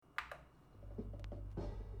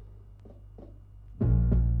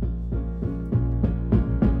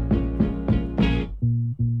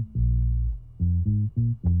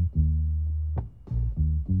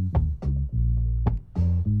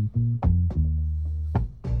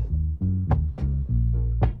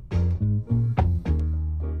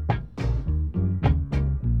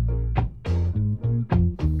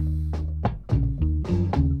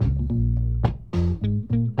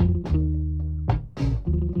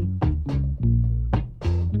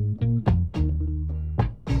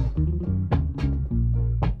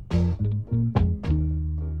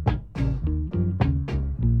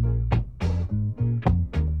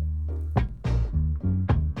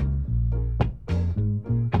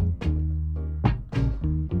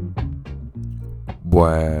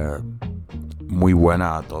Pues muy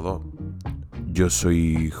buenas a todos. Yo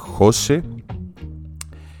soy José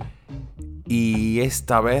y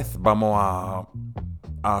esta vez vamos a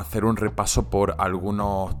hacer un repaso por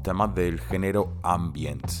algunos temas del género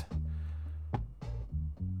Ambient.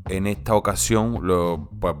 En esta ocasión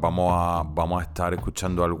pues vamos a estar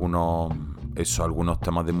escuchando algunos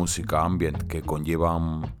temas de música ambient que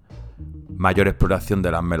conllevan mayor exploración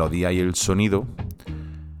de las melodías y el sonido.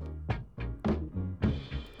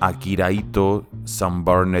 Akira, Sam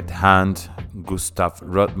Barnett-Hand, Gustav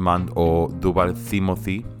Rodman o Duval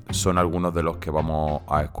son algunos de los que vamos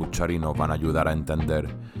a escuchar y nos van a ayudar a entender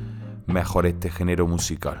mejor este género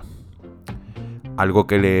musical. Algo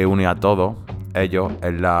que le une a todos ellos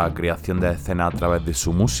es la creación de escenas a través de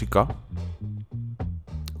su música,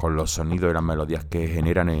 con los sonidos y las melodías que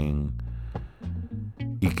generan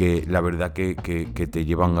y que la verdad que te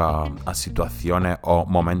llevan a situaciones o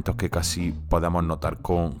momentos que casi podemos notar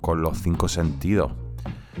con los 5 sentidos.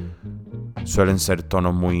 Suelen ser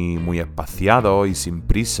tonos muy espaciados y sin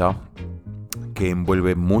prisa, que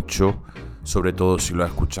envuelven mucho, sobre todo si lo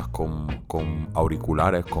escuchas con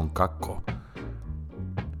auriculares, con cascos.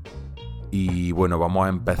 Y bueno, vamos a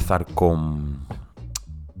empezar con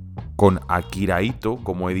Akira,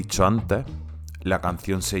 como he dicho antes. La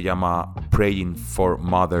canción se llama Praying for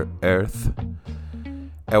Mother Earth.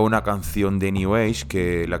 Es una canción de New Age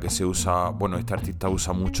que se usa, este artista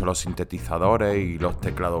usa mucho los sintetizadores y los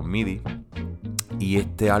teclados MIDI. Y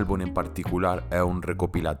este álbum en particular es un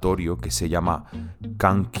recopilatorio que se llama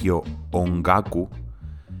Kankyo Ongaku,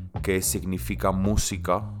 que significa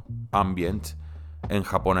música ambient en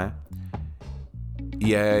japonés.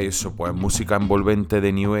 Y es eso, pues música envolvente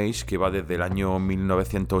de New Age que va desde el año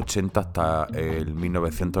 1980 hasta el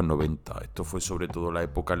 1990. Esto fue sobre todo la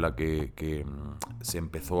época en la que se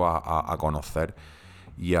empezó a conocer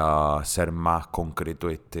y a ser más concreto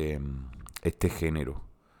este género.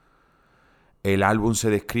 El álbum se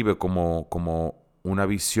describe como una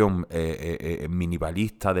visión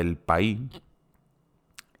minimalista del país.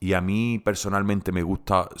 Y a mí personalmente me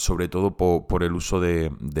gusta sobre todo por el uso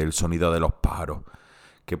del sonido de los pájaros,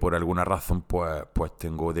 que por alguna razón pues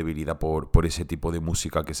tengo debilidad por ese tipo de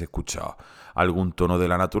música que se escucha. Algún tono de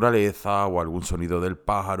la naturaleza o algún sonido del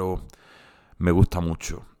pájaro. Me gusta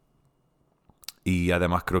mucho. Y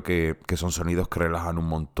además creo que son sonidos que relajan un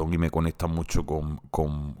montón y me conectan mucho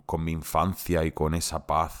con mi infancia y con esa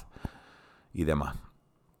paz y demás.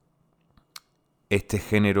 Este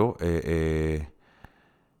género...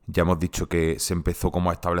 ya hemos dicho que se empezó como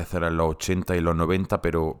a establecer en los 80 y los 90,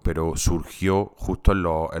 pero surgió justo en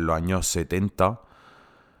los años 70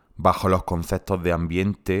 bajo los conceptos de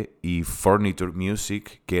ambiente y furniture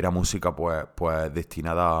music, que era música pues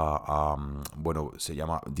destinada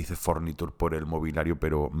dice furniture por el mobiliario,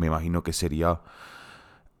 pero me imagino que sería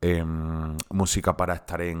música para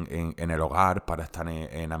estar en el hogar, para estar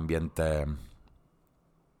en ambientes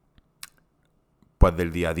pues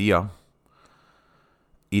del día a día.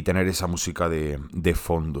 Y tener esa música de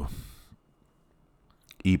fondo.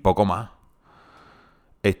 Y poco más.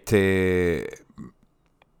 Este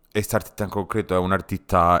artista en concreto es un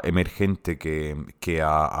artista emergente que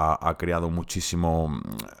ha creado muchísimo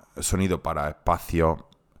sonido para espacios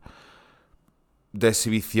de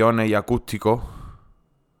exhibiciones y acústicos.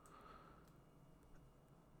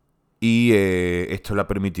 Y esto le ha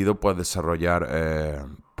permitido pues desarrollar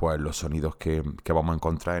pues los sonidos que vamos a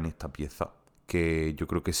encontrar en esta pieza, que yo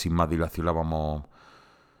creo que sin más dilación la vamos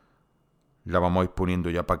a ir poniendo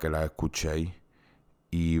ya para que la escuchéis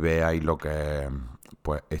y veáis lo que es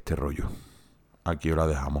pues este rollo. Aquí os la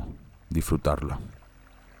dejamos, disfrutarla.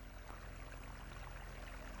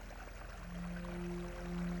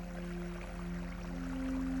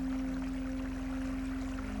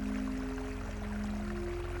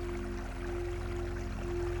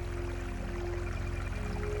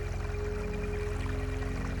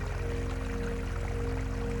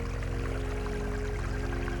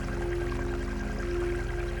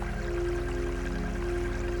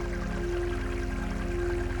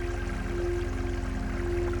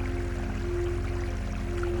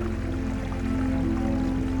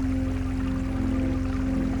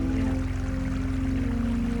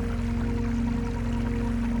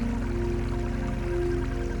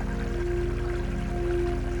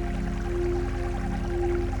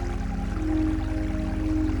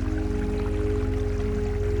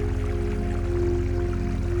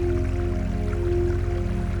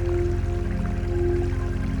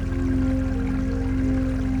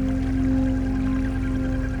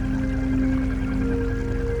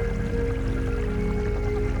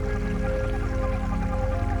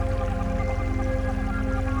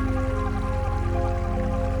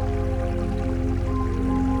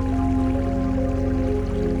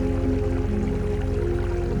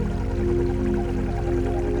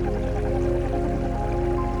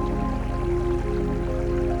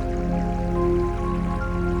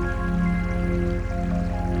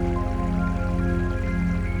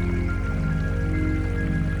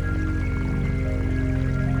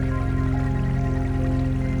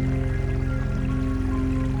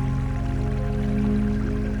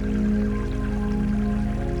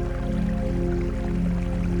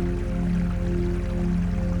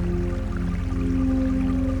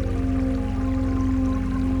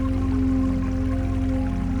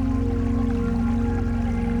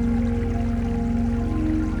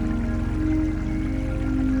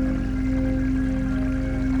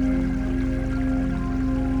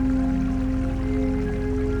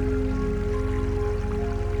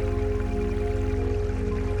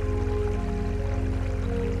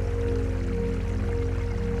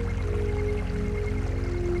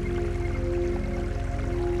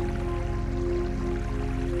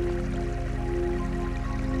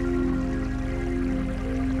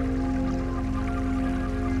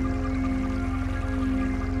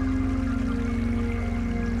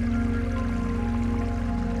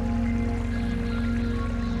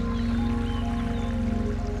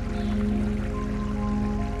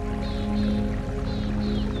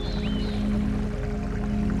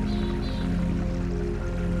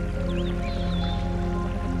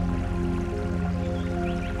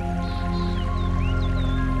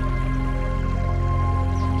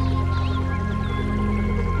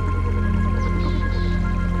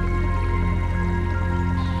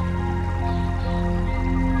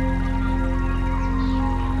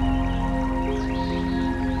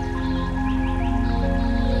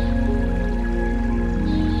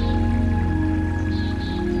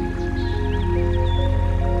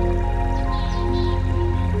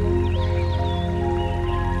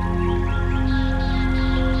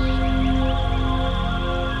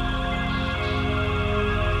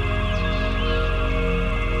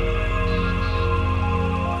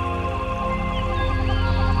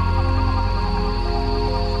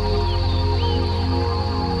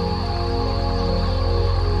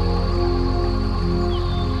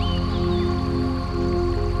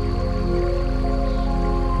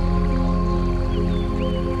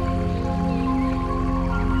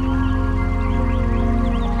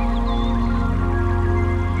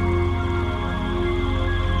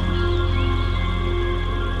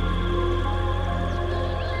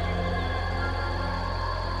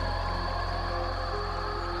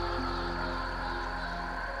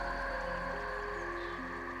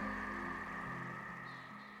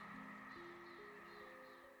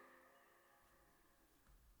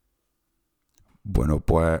 Bueno,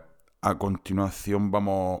 pues a continuación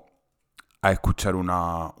vamos a escuchar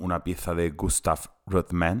una pieza de Gustav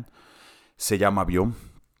Rothman. Se llama Avión.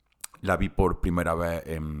 La vi por primera vez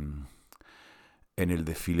en el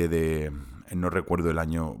desfile de... No recuerdo el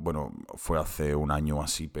año, bueno, fue hace un año o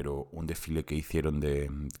así, pero un desfile que hicieron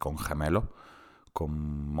con gemelos,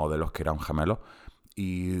 con modelos que eran gemelos.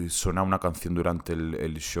 Y suena una canción durante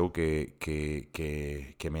el show que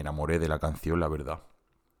me enamoré de la canción, la verdad.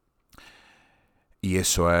 Y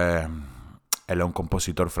eso es... Él es un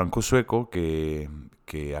compositor franco-sueco que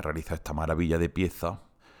ha realizado esta maravilla de pieza.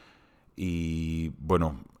 Y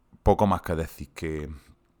bueno, poco más que decir que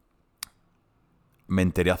me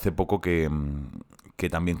enteré hace poco que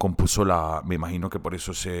también compuso la... Me imagino que por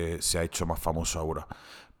eso se ha hecho más famoso ahora.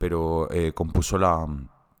 Pero compuso la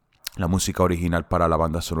música original para la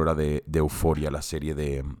banda sonora de Euphoria, la serie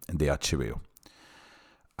de HBO.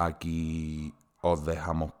 Aquí os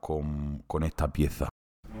dejamos con esta pieza.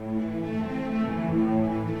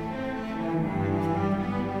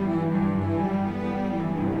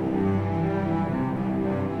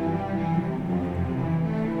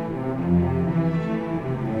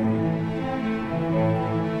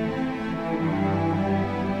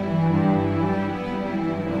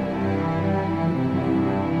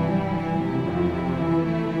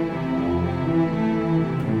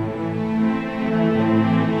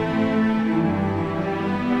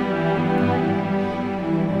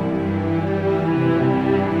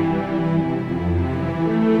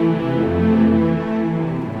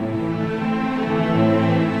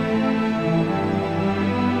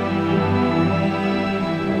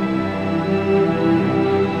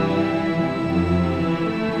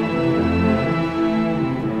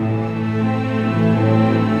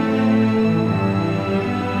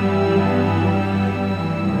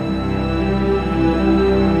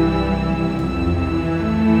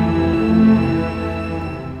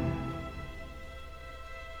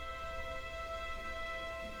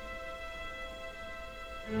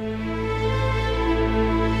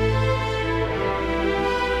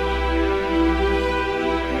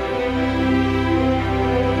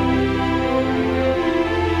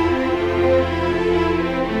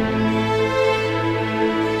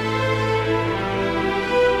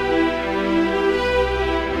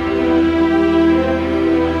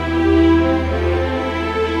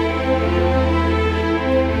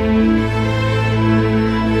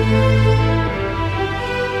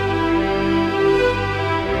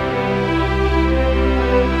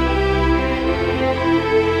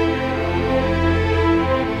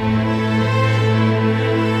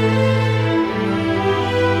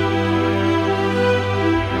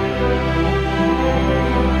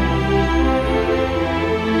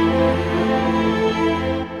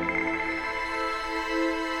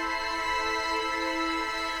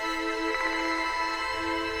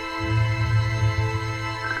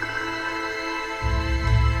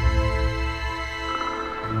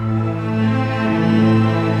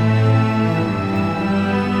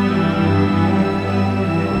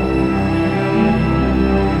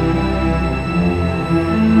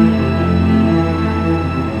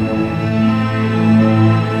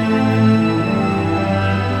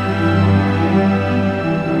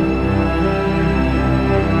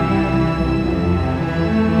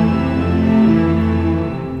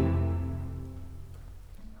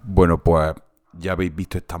 Bueno, pues ya habéis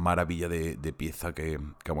visto esta maravilla de pieza que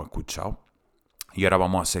hemos escuchado. Y ahora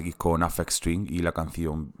vamos a seguir con Aphex String y la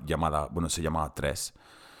canción llamada, bueno, se llama 3.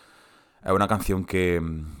 Es una canción que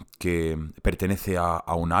pertenece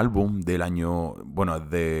a un álbum del año, bueno,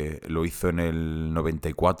 lo hizo en el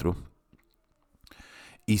 94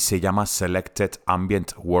 y se llama Selected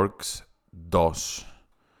Ambient Works 2.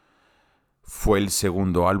 Fue el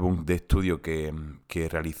segundo álbum de estudio que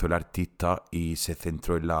realizó el artista y se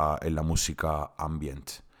centró en la música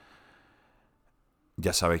ambient.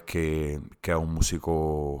 Ya sabéis que es un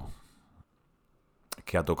músico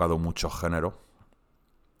que ha tocado muchos géneros.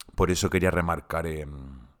 Por eso quería remarcar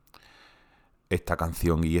esta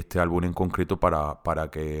canción y este álbum en concreto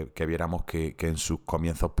para que viéramos que en sus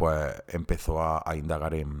comienzos pues empezó a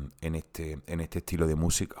indagar en este estilo de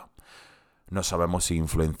música. No sabemos si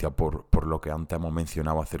influencia por lo que antes hemos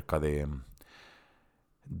mencionado acerca de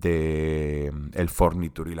el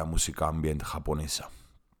furniture y la música ambient japonesa.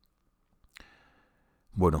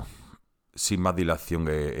 Bueno, sin más dilación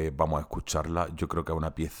vamos a escucharla. Yo creo que es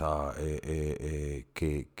una pieza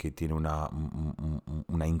que tiene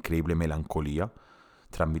una increíble melancolía,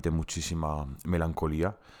 transmite muchísima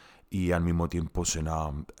melancolía y al mismo tiempo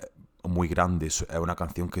suena muy grande. Es una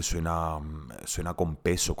canción que suena con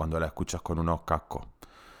peso cuando la escuchas con unos cascos.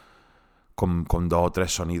 con 2 o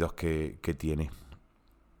 3 sonidos que tiene.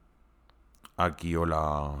 Aquí os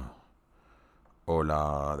la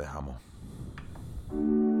dejamos.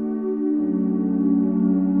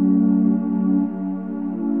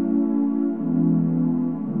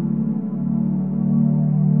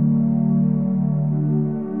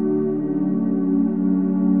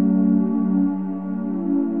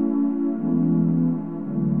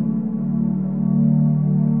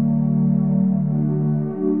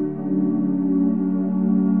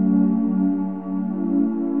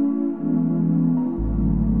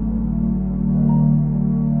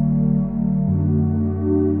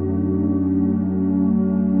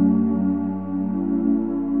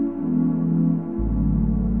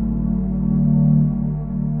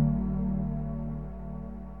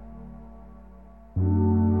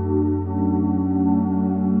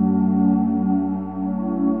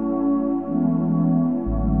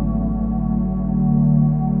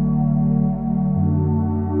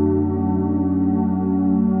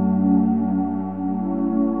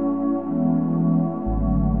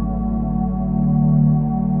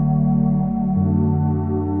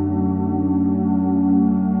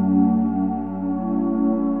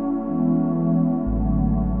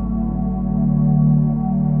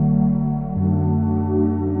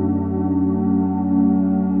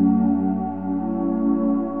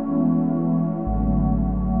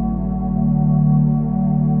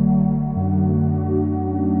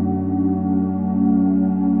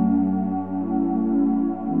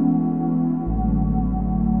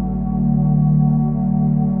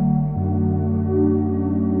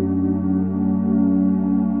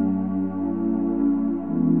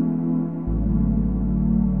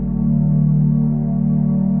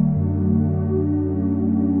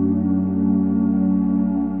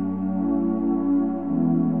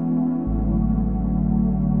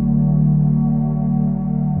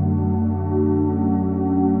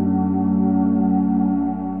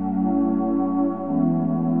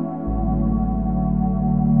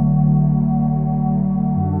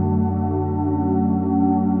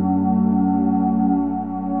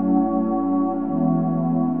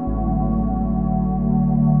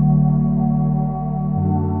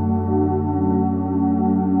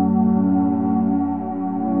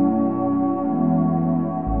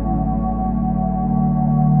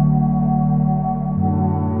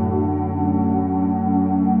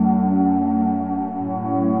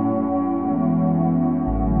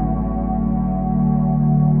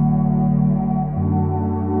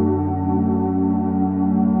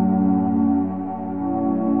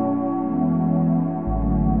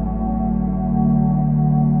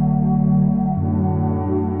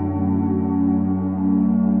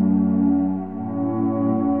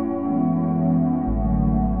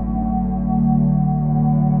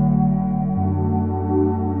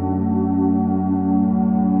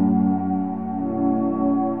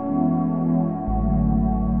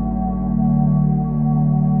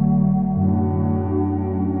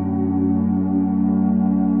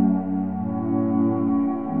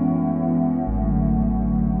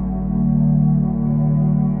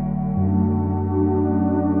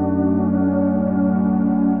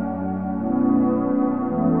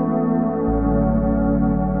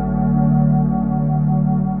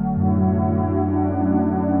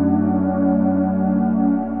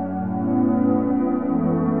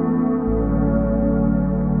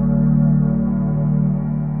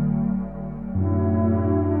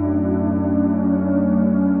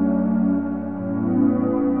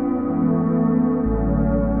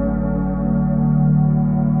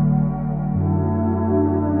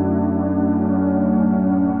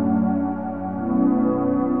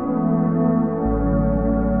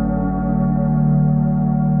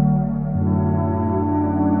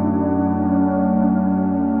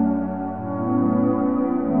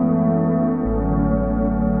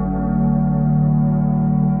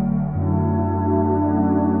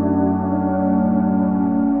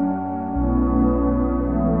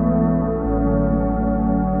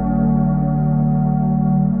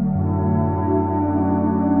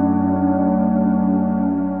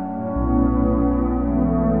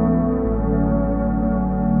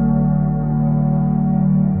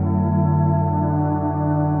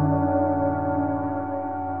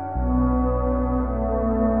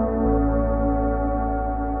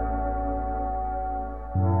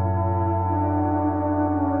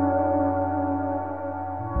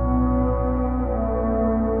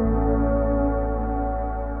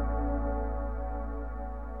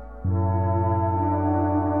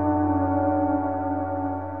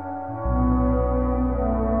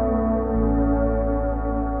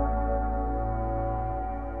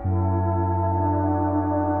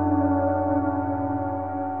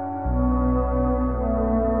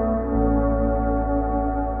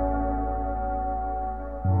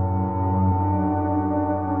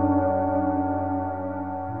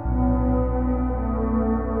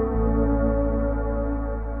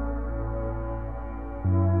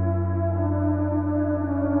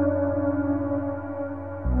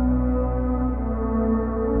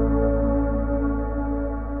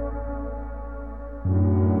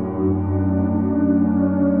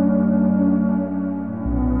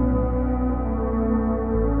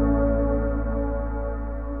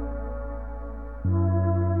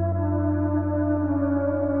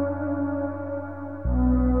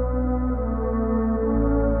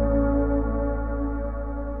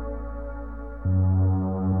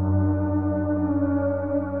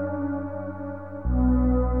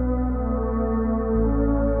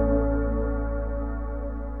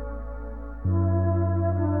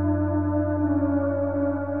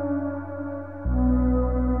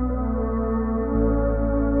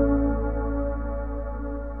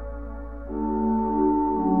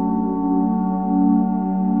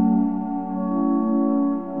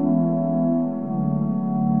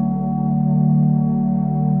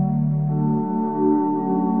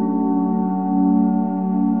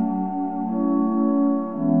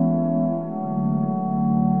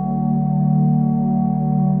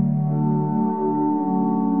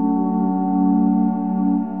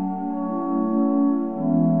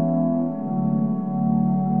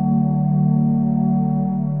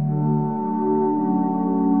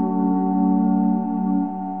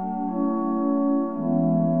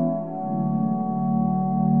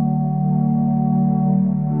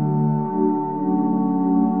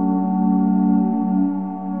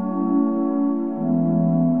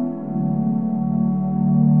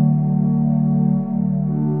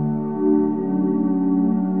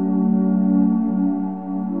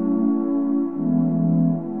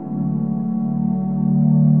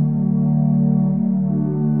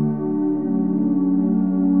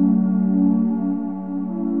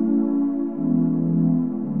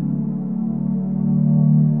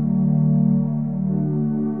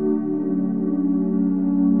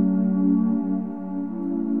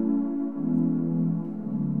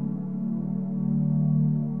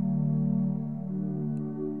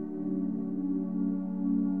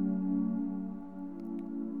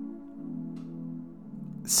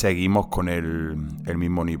 Seguimos con el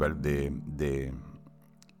mismo nivel de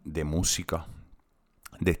música,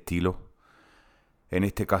 de estilo. En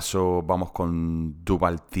este caso vamos con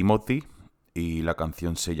Duval Timothy y la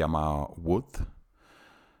canción se llama Wood.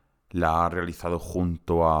 La ha realizado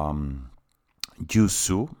junto a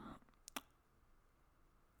Yusu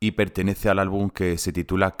y pertenece al álbum que se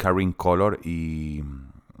titula Carrying Color y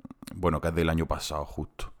bueno, que es del año pasado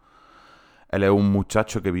justo. Él es un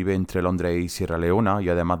muchacho que vive entre Londres y Sierra Leona y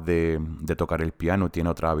además de tocar el piano tiene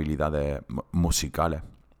otras habilidades musicales.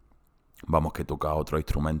 Vamos, que toca otros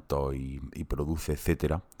instrumentos y produce,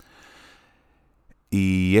 etcétera.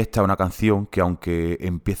 Y esta es una canción que, aunque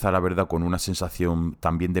empieza la verdad con una sensación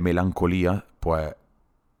también de melancolía, pues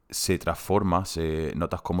se transforma,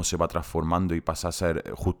 notas cómo se va transformando y pasa a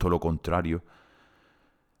ser justo lo contrario.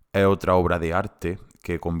 Es otra obra de arte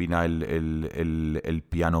que combina el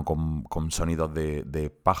piano con sonidos de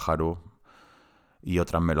pájaro y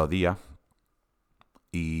otras melodías.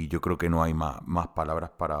 Y yo creo que no hay más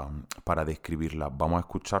palabras para describirla. Vamos a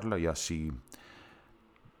escucharla y así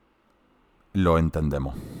lo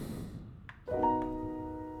entendemos.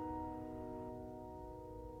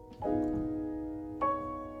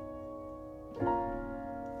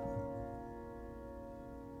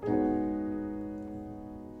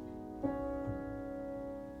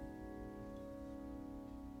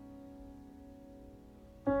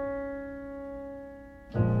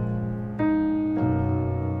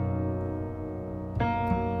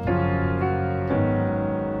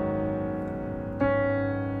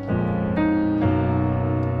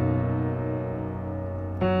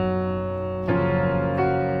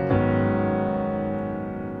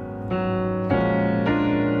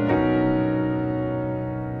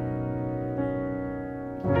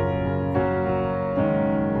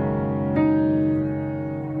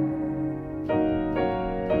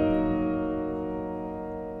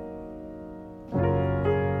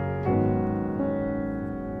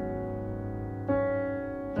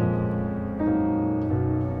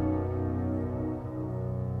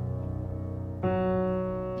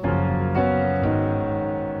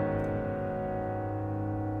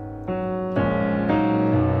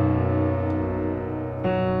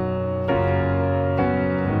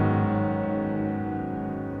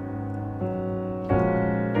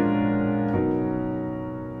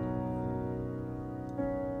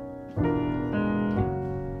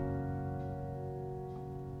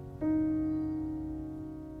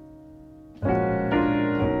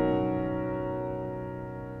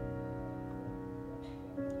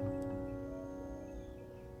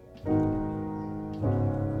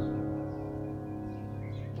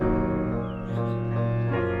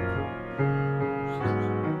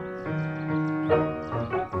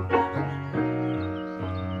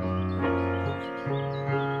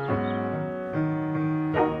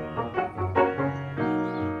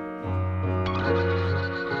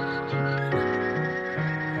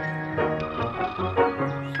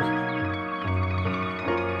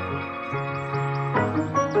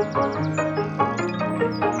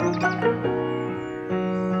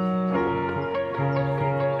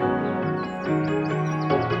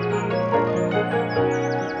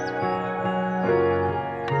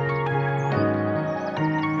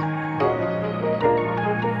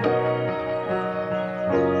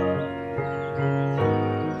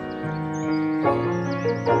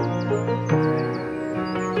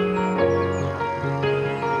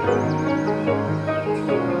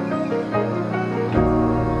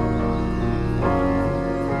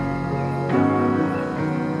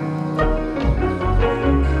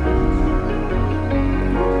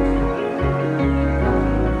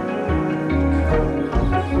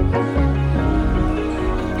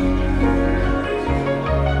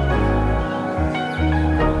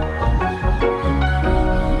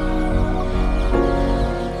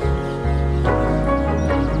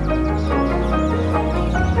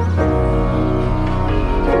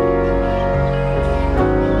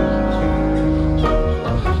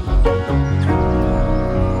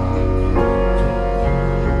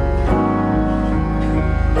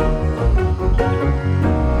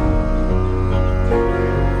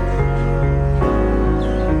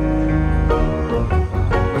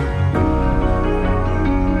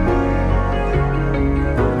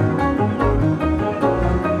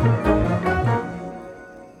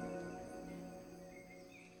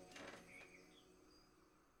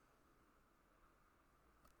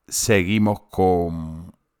 Seguimos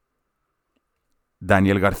con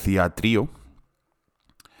Daniel García Trío.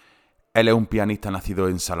 Él es un pianista nacido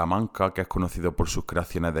en Salamanca que es conocido por sus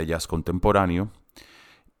creaciones de jazz contemporáneo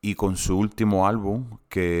y con su último álbum,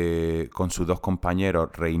 que con sus dos compañeros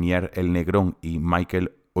Reinier el Negrón y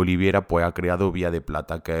Michael Oliviera pues ha creado Vía de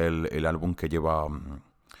Plata, que es el álbum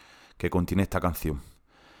que contiene esta canción.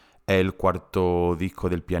 Es el cuarto disco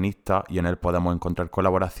del pianista y en él podemos encontrar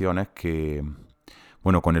colaboraciones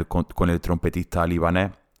con el trompetista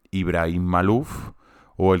libanés Ibrahim Malouf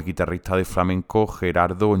o el guitarrista de flamenco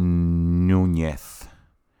Gerardo Núñez.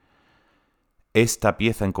 Esta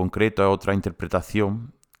pieza en concreto es otra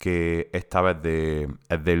interpretación que esta vez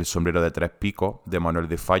es del Sombrero de Tres Picos de Manuel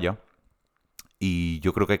de Falla, y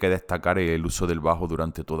yo creo que hay que destacar el uso del bajo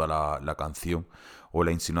durante toda la canción o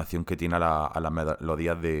la insinuación que tiene a las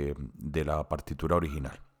melodías de la partitura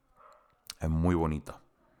original. Es muy bonita.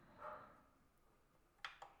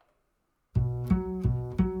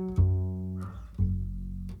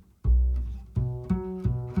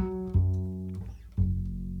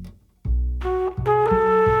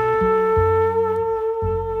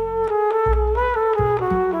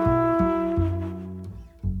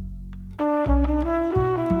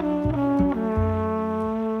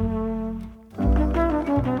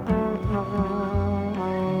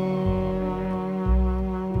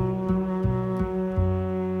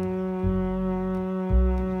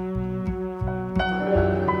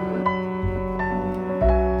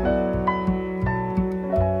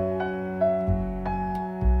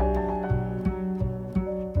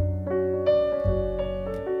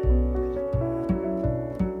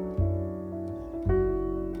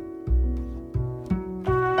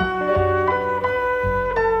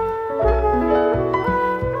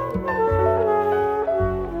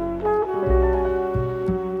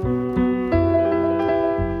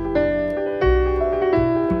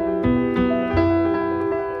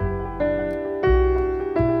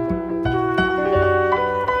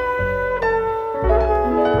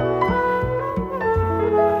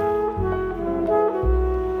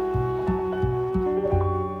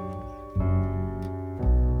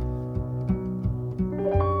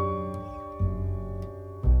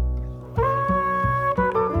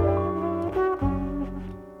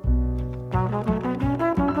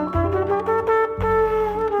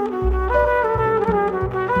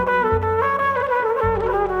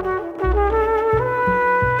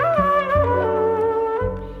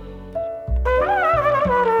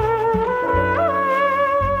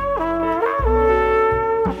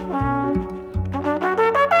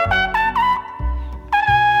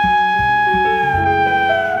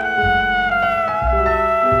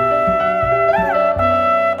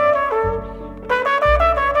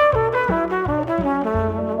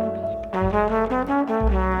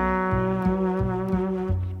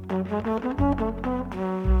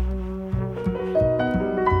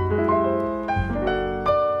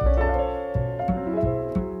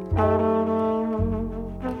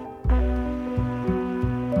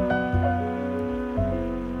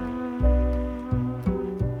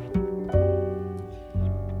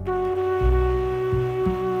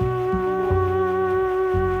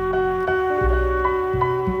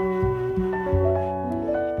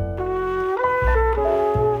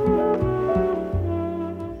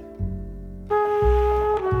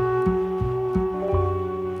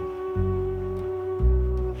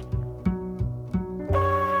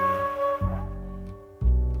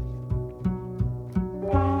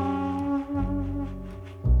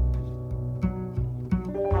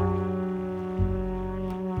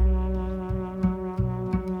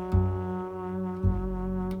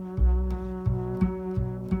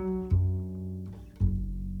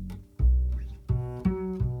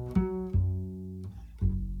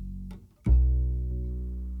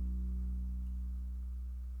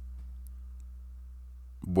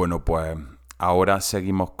 Bueno, pues ahora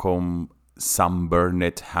seguimos con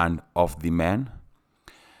Sunburned Hand of the Man.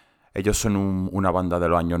 Ellos son una banda de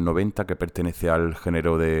los años 90 que pertenece al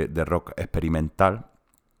género de rock experimental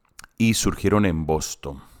y surgieron en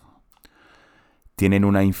Boston. Tienen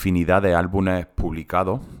una infinidad de álbumes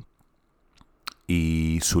publicados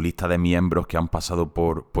y su lista de miembros que han pasado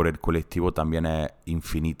por el colectivo también es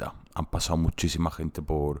infinita. Han pasado muchísima gente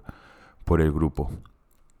por el grupo.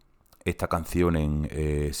 Esta canción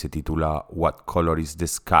se titula What Color is the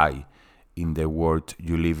Sky in the World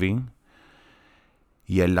You Live In,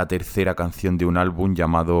 y es la tercera canción de un álbum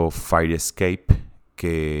llamado Fire Escape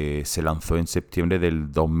que se lanzó en septiembre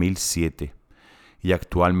del 2007, y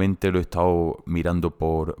actualmente lo he estado mirando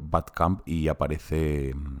por Bandcamp y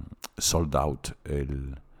aparece sold out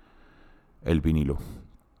el vinilo.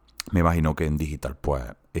 Me imagino que en digital pues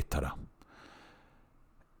estará.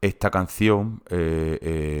 Esta canción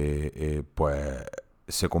pues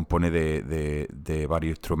se compone de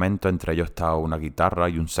varios instrumentos, entre ellos está una guitarra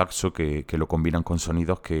y un saxo que lo combinan con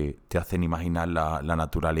sonidos que te hacen imaginar la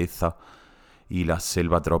naturaleza y la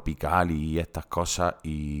selva tropical y estas cosas,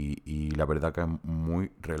 y la verdad que es muy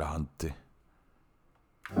relajante.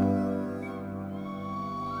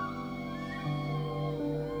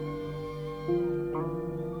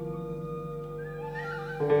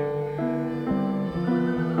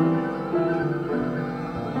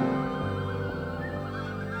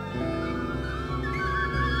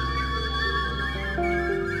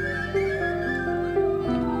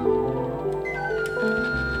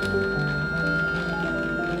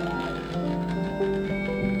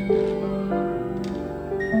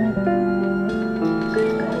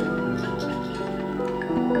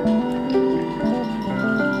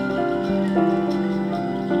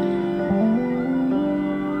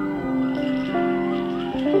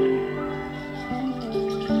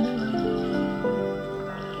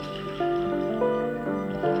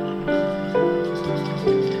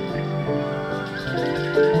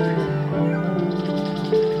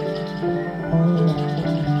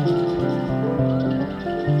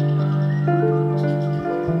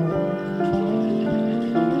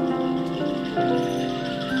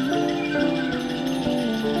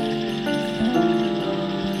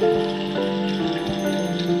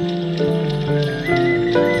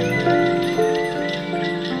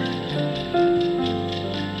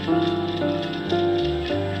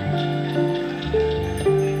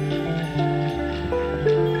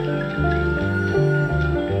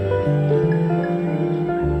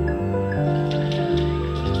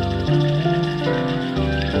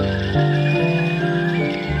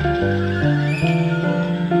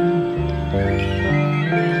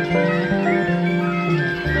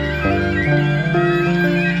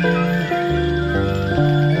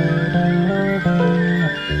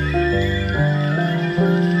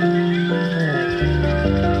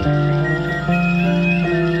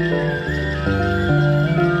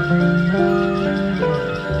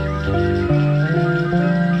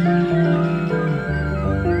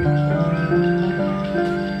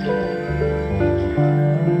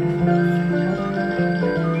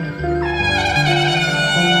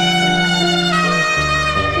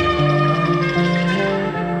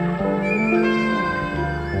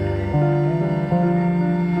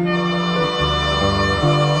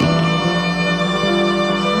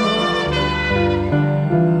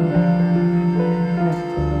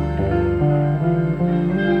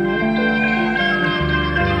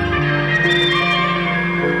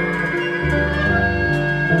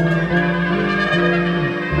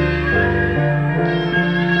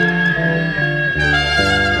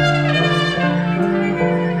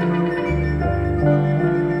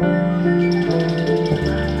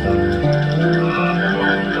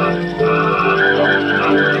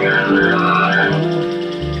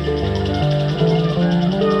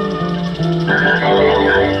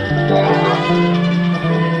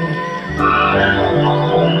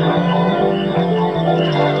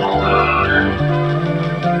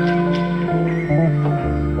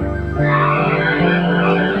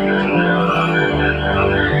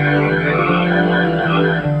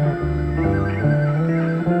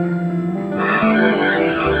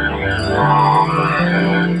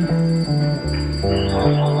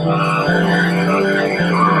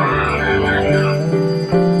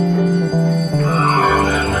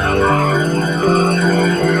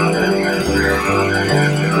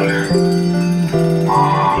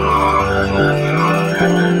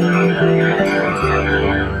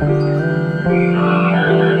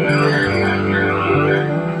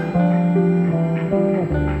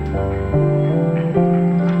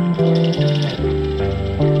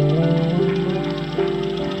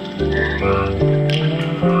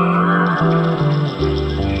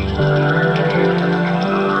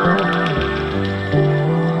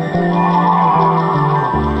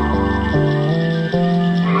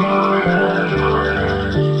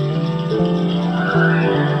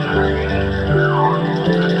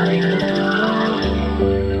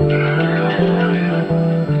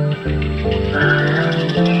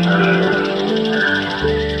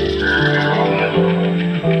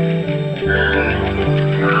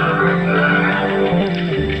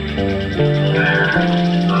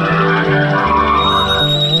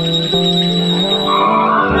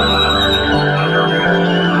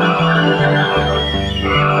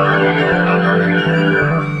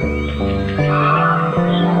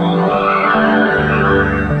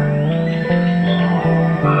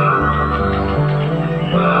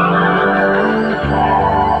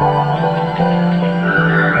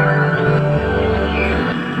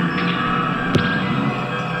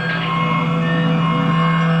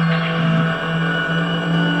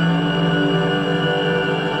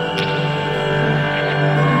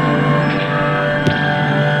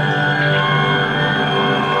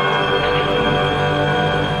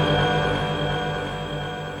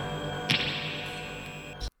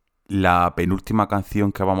 La penúltima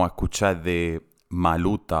canción que vamos a escuchar es de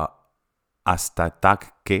Maluta hasta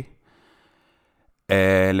Takke.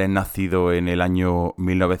 Él es nacido en el año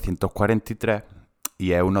 1943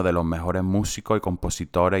 y es uno de los mejores músicos y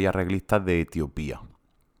compositores y arreglistas de Etiopía.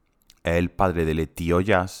 Es el padre del etío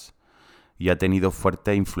jazz y ha tenido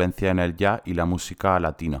fuerte influencia en el jazz y la música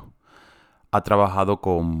latina. Ha trabajado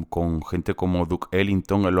con gente como Duke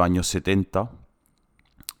Ellington en los años 70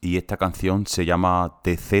 y esta canción se llama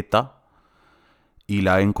TZ y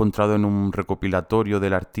la he encontrado en un recopilatorio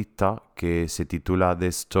del artista que se titula The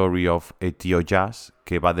Story of Ethio Jazz,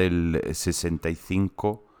 que va del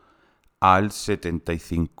 65 al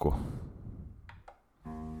 75.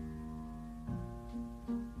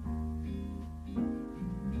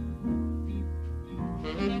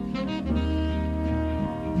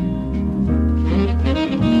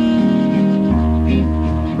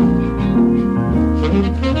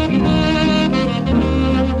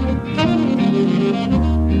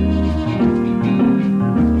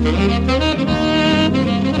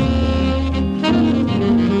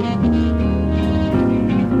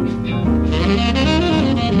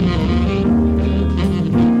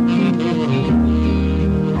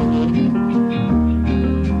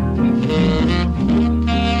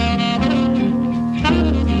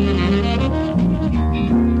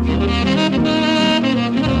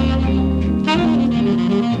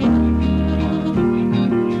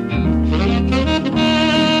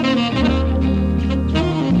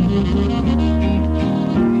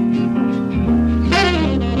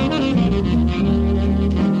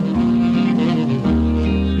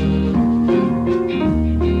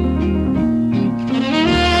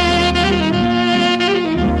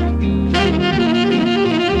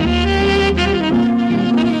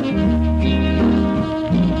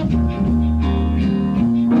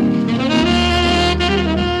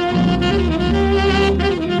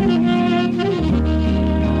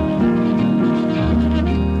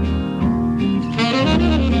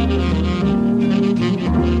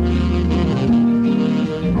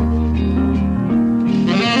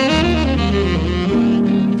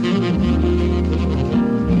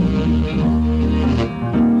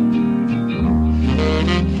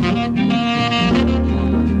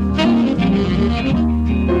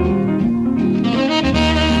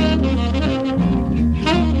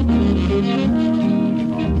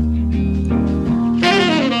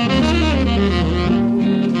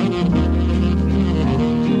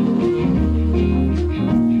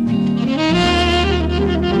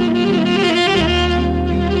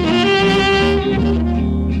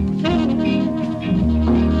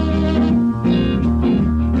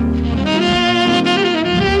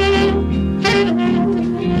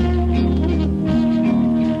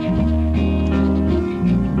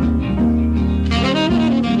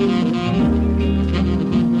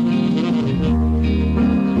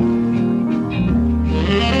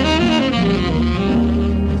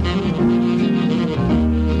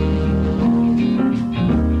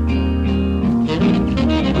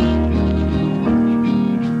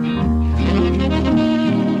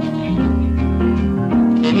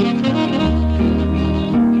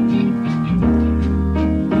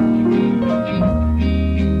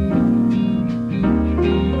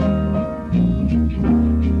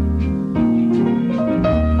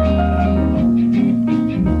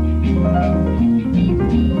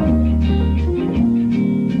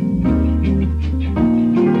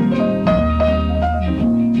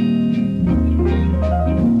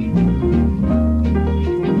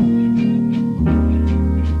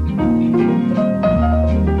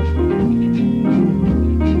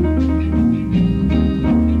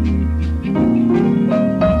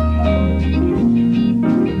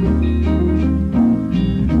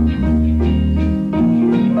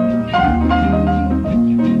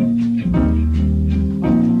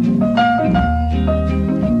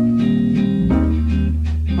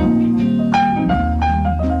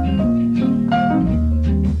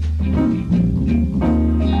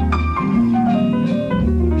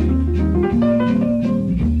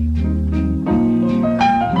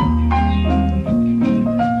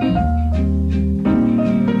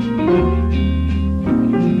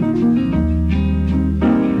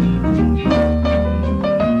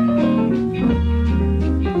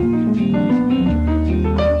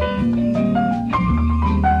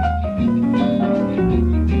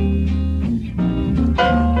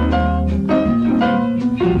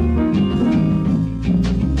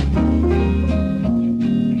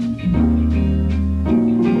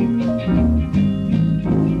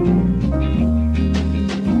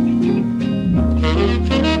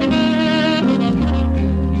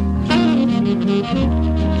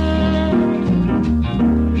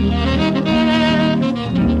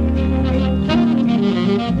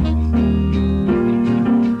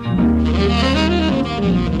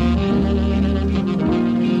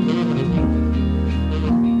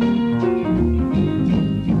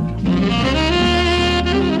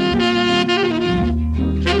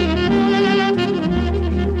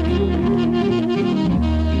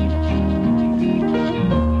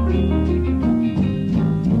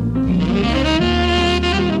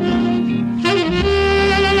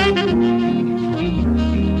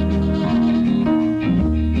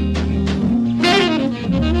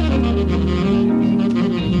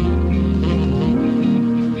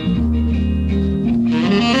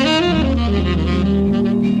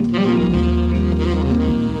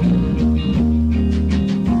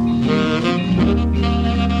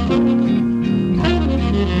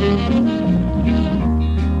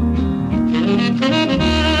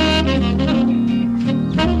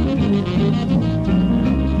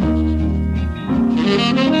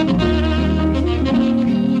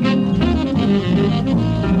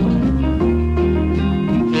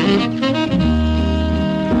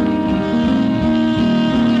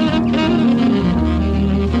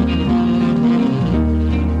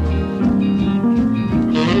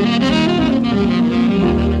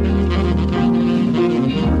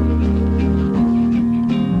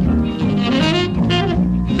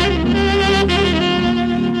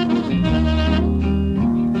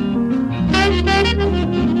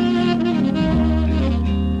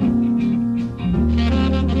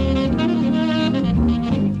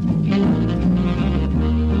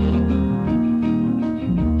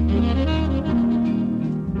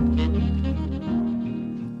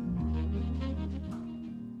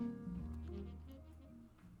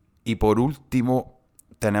 Y por último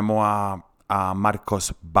tenemos a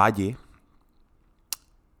Marcos Valle.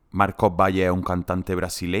 Marcos Valle es un cantante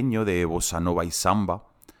brasileño de bossa nova y samba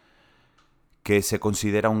que se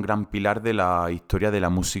considera un gran pilar de la historia de la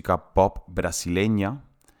música pop brasileña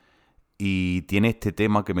y tiene este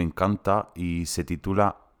tema que me encanta y se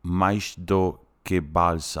titula Mais do que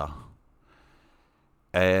Balsa.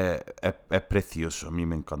 Es precioso, a mí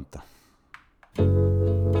me encanta.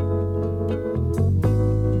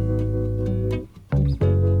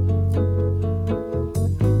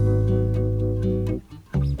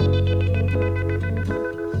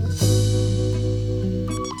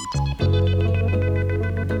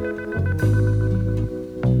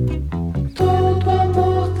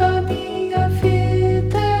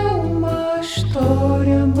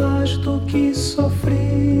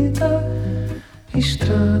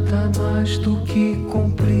 Estrada mais do que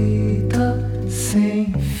comprida,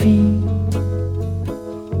 sem fim.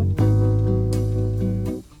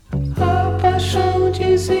 A paixão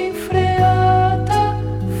desenfreada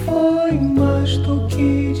foi mais do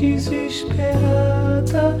que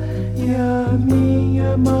desesperada, e a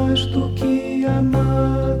minha mais do que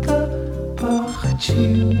amada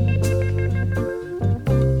partiu.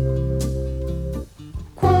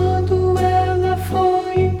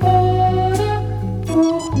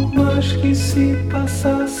 Que se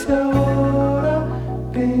passasse a hora,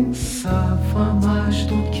 pensava mais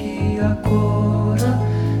do que agora.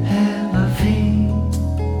 Ela vem.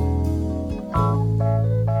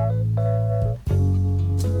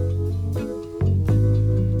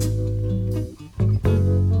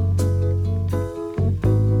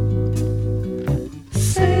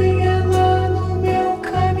 Sem ela no meu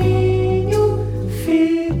caminho,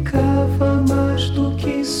 ficava mais do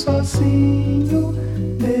que sozinho.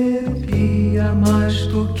 Mais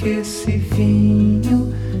do que esse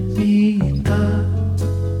vinho me dá.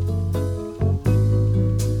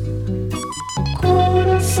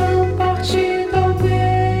 Coração partido ao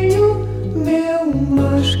meio, meu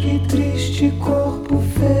mais que triste corpo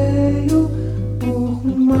feio, por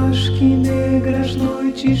mais que negras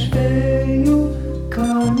noites veio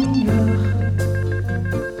caminhar.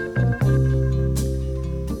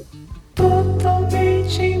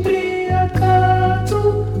 Totalmente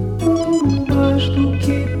embriagado, mais do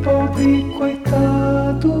que pobre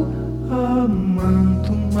coitado,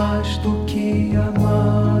 amando mais do que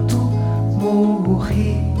amado,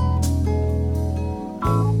 morri.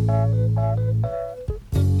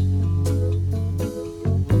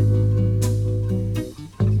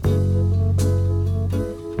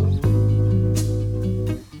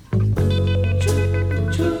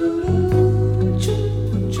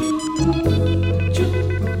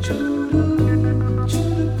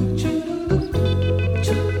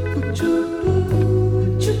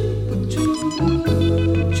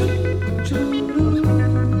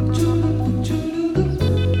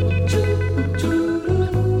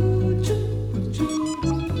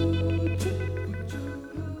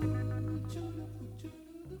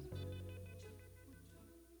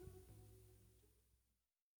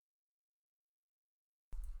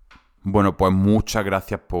 Bueno, pues muchas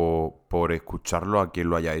gracias por escucharlo a quien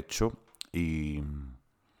lo haya hecho y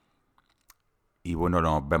bueno,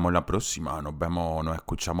 nos vemos la próxima, nos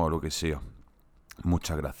escuchamos o lo que sea.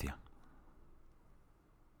 Muchas gracias.